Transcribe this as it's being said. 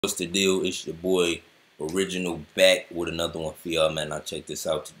What's the deal? It's your boy Original back with another one for y'all, man. Now check this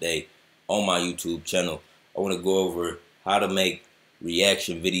out today on my YouTube channel. I want to go over how to make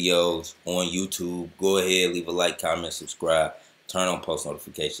reaction videos on YouTube. Go ahead, leave a like, comment, subscribe, turn on post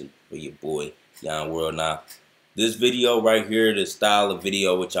notifications for your boy YON WORLD. Now, this video right here, the style of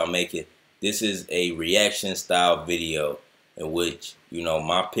video which I'm making, this is a reaction style video in which,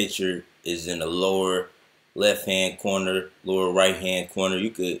 my picture is in the lower left hand corner, lower right hand corner.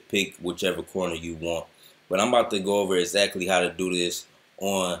 You could pick whichever corner you want, but I'm about to go over exactly how to do this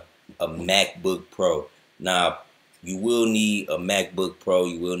on a MacBook Pro. Now, you will need a MacBook Pro,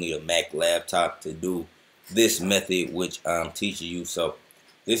 you will need a Mac laptop to do this method which I'm teaching you. So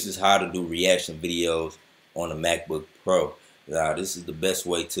this is how to do reaction videos on a MacBook Pro. Now, this is the best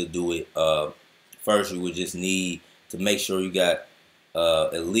way to do it. First, you would just need to make sure you got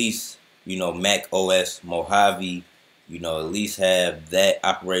at least Mac OS Mojave, at least have that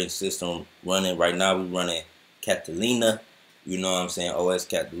operating system running. Right now we're running Catalina, OS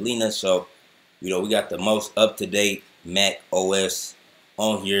Catalina. So, we got the most up-to-date Mac OS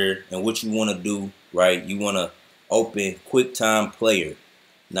on here. And what you want to do, right, you want to open QuickTime Player.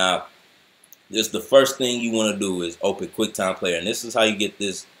 Now, just the first thing you want to do is open QuickTime Player. And this is how you get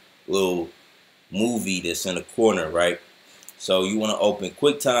this little movie that's in the corner, right? So you want to open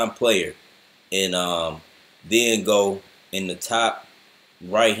QuickTime Player and then go in the top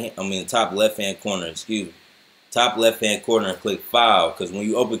top left hand corner, top left hand corner and click File, because when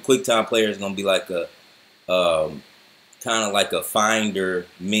you open QuickTime Player, it's gonna be like a kind of like a Finder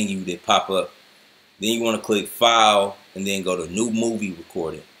menu that pop up. Then you want to click File and then go to New Movie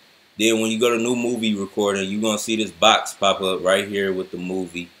Recording. Then when you go to New Movie Recording, you're gonna see this box pop up right here with the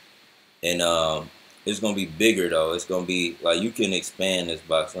movie, and it's gonna be bigger though. It's gonna be like, you can expand this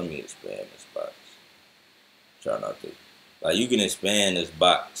box. Let me expand this box. Try not to. Like, you can expand this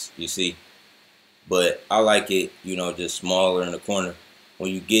box, you see. But I like it, just smaller in the corner.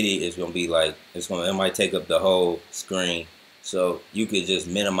 When you get it, it's gonna be like, it might take up the whole screen. So you could just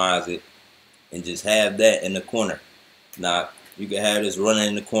minimize it and just have that in the corner. Now, you can have this running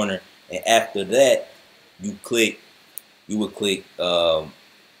in the corner, and after that, you would click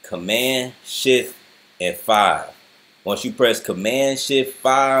Command Shift and 5. Once you press Command Shift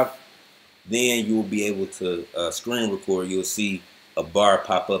 5, then you will be able to screen record. You'll see a bar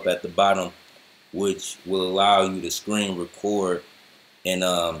pop up at the bottom, which will allow you to screen record. And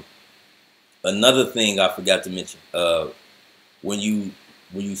another thing I forgot to mention, when you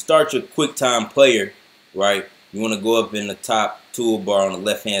start your QuickTime Player, right, you want to go up in the top toolbar on the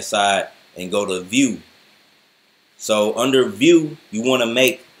left hand side and go to View. So under View, you want to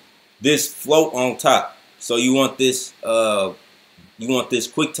make this float on top. So you want this QuickTime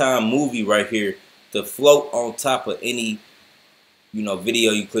movie right here to float on top of any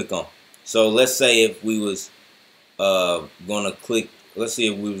video you click on. So let's say if we was let's say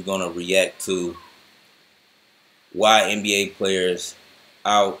if we was gonna react to why NBA players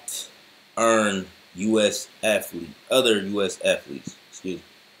out earn other US athletes. Excuse me.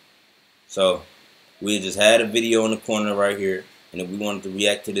 So we just had a video in the corner right here, and if we wanted to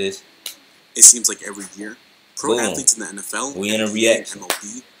react to this, it seems like every year, pro athletes in the NFL, we in a reaction.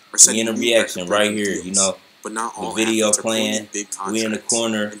 MLB are we in a reaction right here, deals, but not all the video athletes are playing. Big We in the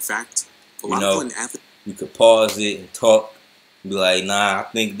corner. In fact, a lot of athletes, you could pause it and talk. Be like, nah, I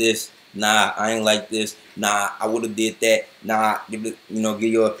think this. Nah, I ain't like this. Nah, I would have did that. Nah, give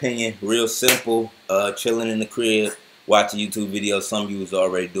your opinion. Real simple. Chilling in the crib, watching YouTube videos. Some of you was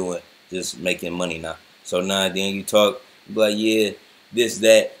already doing, just making money now. So now then you talk, be like, yeah, this,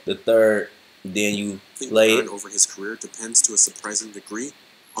 that, the third. Then you play it. Over his career depends to a surprising degree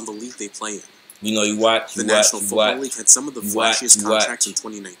on the league they play in. You watch. The National Football League had some of the flashiest contracts in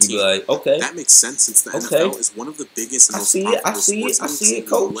 2019. You be like, okay, that makes sense since the NFL is one of the biggest and most popular sports leagues in the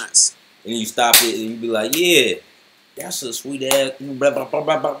US. And you stop it and you be like, yeah, that's a sweet ass. You know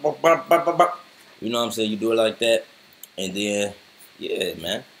what I'm saying? You do it like that, and then yeah,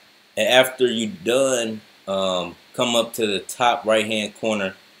 man. And after you done, come up to the top right hand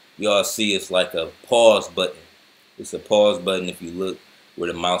corner. Y'all see it's like a pause button. It's a pause button. If you look where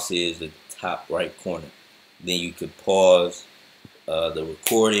the mouse is, the top right corner. Then you can pause the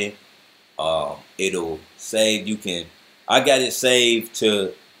recording. It'll save. I got it saved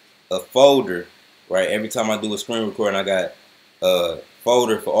to a folder, right? Every time I do a screen recording, I got a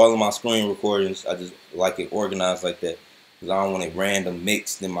folder for all of my screen recordings. I just like it organized like that, because I don't want it random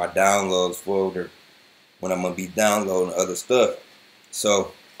mixed in my downloads folder when I'm gonna be downloading other stuff.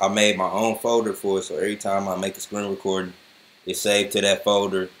 So I made my own folder for it, so every time I make a screen recording, it's saved to that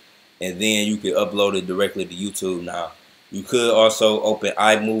folder, and then you can upload it directly to YouTube now. You could also open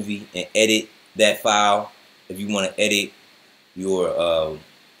iMovie and edit that file if you want to edit your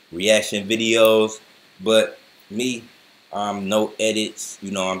reaction videos. But me, no edits.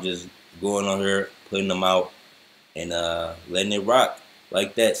 You know, I'm just going on here, putting them out, and letting it rock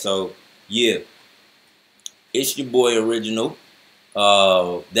like that. So yeah, it's your boy Original.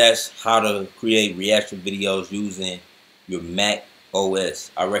 That's how to create reaction videos using your Mac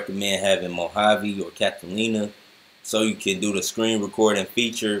OS. I recommend having Mojave or Catalina so you can do the screen recording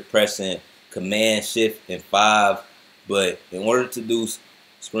feature pressing Command Shift and 5. But in order to do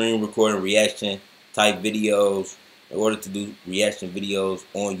screen recording reaction type videos, in order to do reaction videos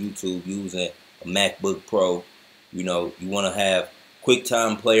on YouTube using a MacBook Pro, you know, you want to have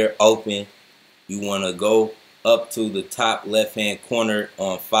QuickTime player open. You want to go up to the top left hand corner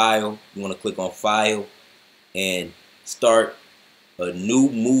on File. You want to click on File and start a new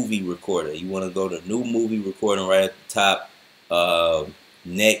movie recorder. You want to go to new movie recording right at the top.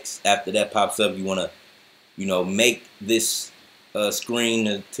 Next, after that pops up, you want to, you know, make this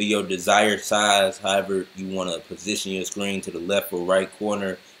screen to your desired size. However you want to position your screen, to the left or right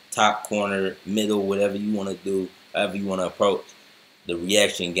corner, top corner, middle, whatever you want to do, however you want to approach the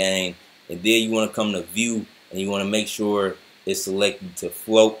reaction game. And then you want to come to view, and you want to make sure it's selected to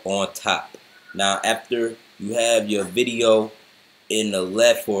float on top. Now after you have your video in the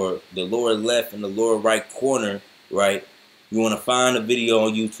left or the lower left and the lower right corner, right, you want to find a video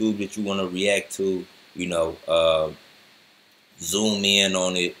on YouTube that you want to react to. You know, zoom in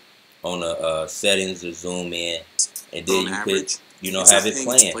on it on the settings, or zoom in, and then you could, you know, have it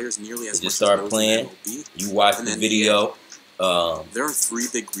playing. You just start playing. You watch the video. There are 3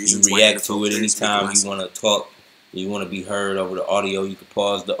 big reasons you react to it anytime you want to talk. You want to be heard over the audio. You can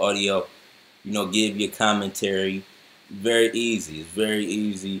pause the audio. You know, give your commentary. Very easy. It's very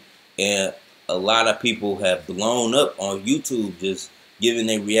easy, and a lot of people have blown up on YouTube just giving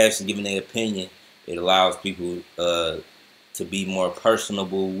their reaction, giving their opinion. It allows people to be more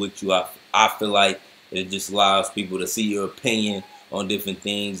personable with you. I feel like it just allows people to see your opinion on different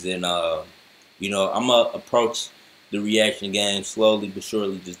things, and you know, I'm gonna approach the reaction game slowly but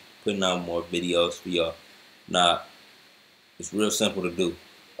surely, just putting out more videos for y'all. Now, it's real simple to do.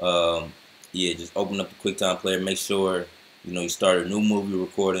 Yeah, just open up the QuickTime player. Make sure, you know, you start a new movie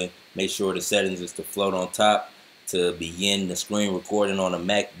recording. Make sure the settings is to float on top. To begin the screen recording on a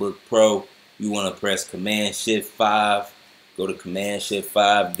MacBook Pro, you want to press Command Shift 5. Go to Command Shift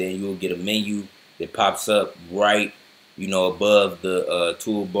 5. Then you'll get a menu that pops up right, you know, above the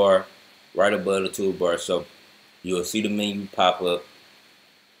toolbar. Right above the toolbar. So you'll see the menu pop up.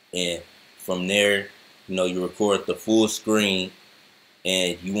 And from there, you know, you record the full screen.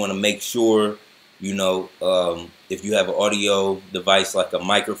 And you want to make sure, you know, if you have an audio device like a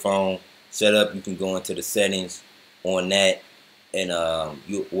microphone set up, you can go into the settings on that, and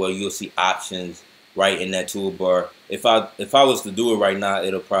you'll see options right in that toolbar. If I was to do it right now,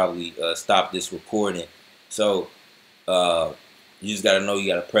 it'll probably stop this recording. So you just gotta know,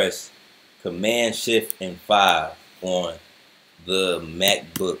 you gotta press Command Shift and 5 on the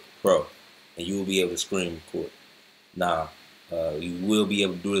MacBook Pro, and you will be able to screen record. Now, you will be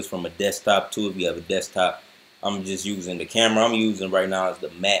able to do this from a desktop too if you have a desktop. I'm just using the camera I'm using right now is the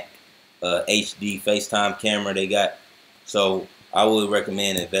Mac HD FaceTime camera they got. So I would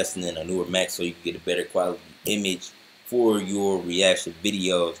recommend investing in a newer Mac so you can get a better quality image for your reaction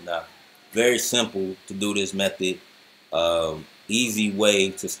videos. Now, very simple to do this method. Easy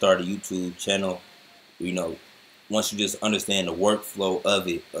way to start a YouTube channel. You know, once you just understand the workflow of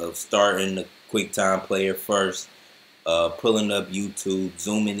it, of starting the QuickTime player first, pulling up YouTube,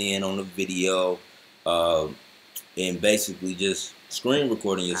 zooming in on the video, and basically just screen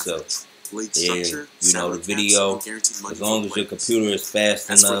recording yourself. And, you know, the video, as long as your computer is fast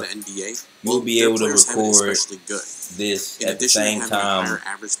enough, you'll be able to record this at the same time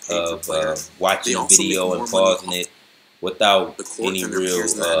of watching a video and pausing it without any real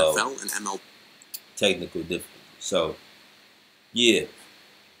technical difficulty. So, yeah.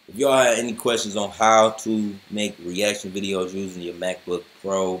 If y'all have any questions on how to make reaction videos using your MacBook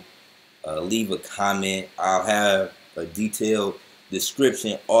Pro, leave a comment. I'll have a detailed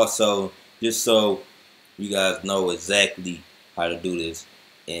description also, just so you guys know exactly how to do this.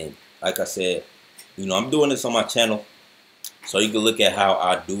 And like I said, you know, I'm doing this on my channel, so you can look at how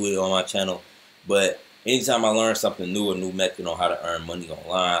I do it on my channel. But anytime I learn something new, a new method on how to earn money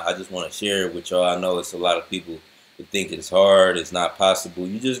online, I just want to share it with y'all. I know it's a lot of people who think it's hard, it's not possible.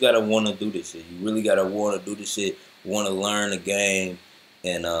 You just gotta want to do this shit. You really gotta want to do this shit, want to learn the game.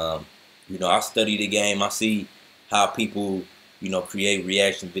 And you know, I study the game. I see how people, you know, create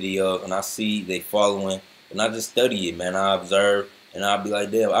reaction videos, and I see they following and I just study it, man. I observe, and I'll be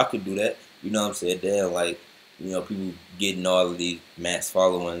like, damn, I could do that. You know what I'm saying? Damn, like, you know, people getting all of these mass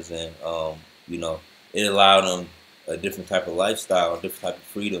followings, and you know, it allowed them a different type of lifestyle, a different type of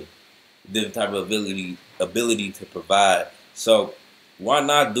freedom, different type of ability to provide. So why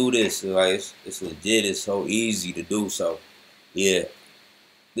not do this? Like, it's legit. It's so easy to do. So yeah,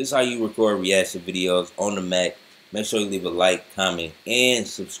 this is how you record reaction videos on the Mac. Make sure you leave a like, comment, and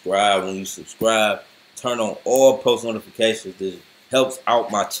subscribe. When you subscribe, turn on all post notifications. This helps out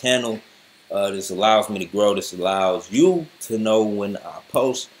my channel. This allows me to grow. This allows you to know when I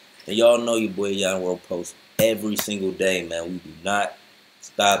post. And y'all know your boy Yon World posts every single day, man. We do not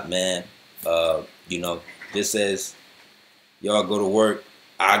stop, man. You know, just as y'all go to work,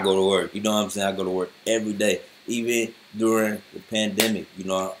 I go to work. You know what I'm saying? I go to work every day. Even during the pandemic, you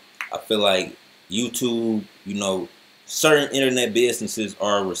know, I feel like YouTube, you know, certain internet businesses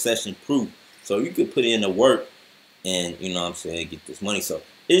are recession proof. So you could put in the work and, you know what I'm saying, get this money. So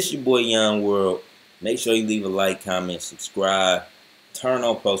it's your boy Yon World. Make sure you leave a like, comment, subscribe, turn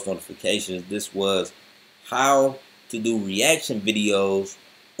on post notifications. This was how to do reaction videos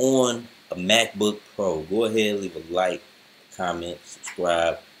on a MacBook Pro. Go ahead, leave a like, comment,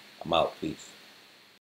 subscribe. I'm out. Peace.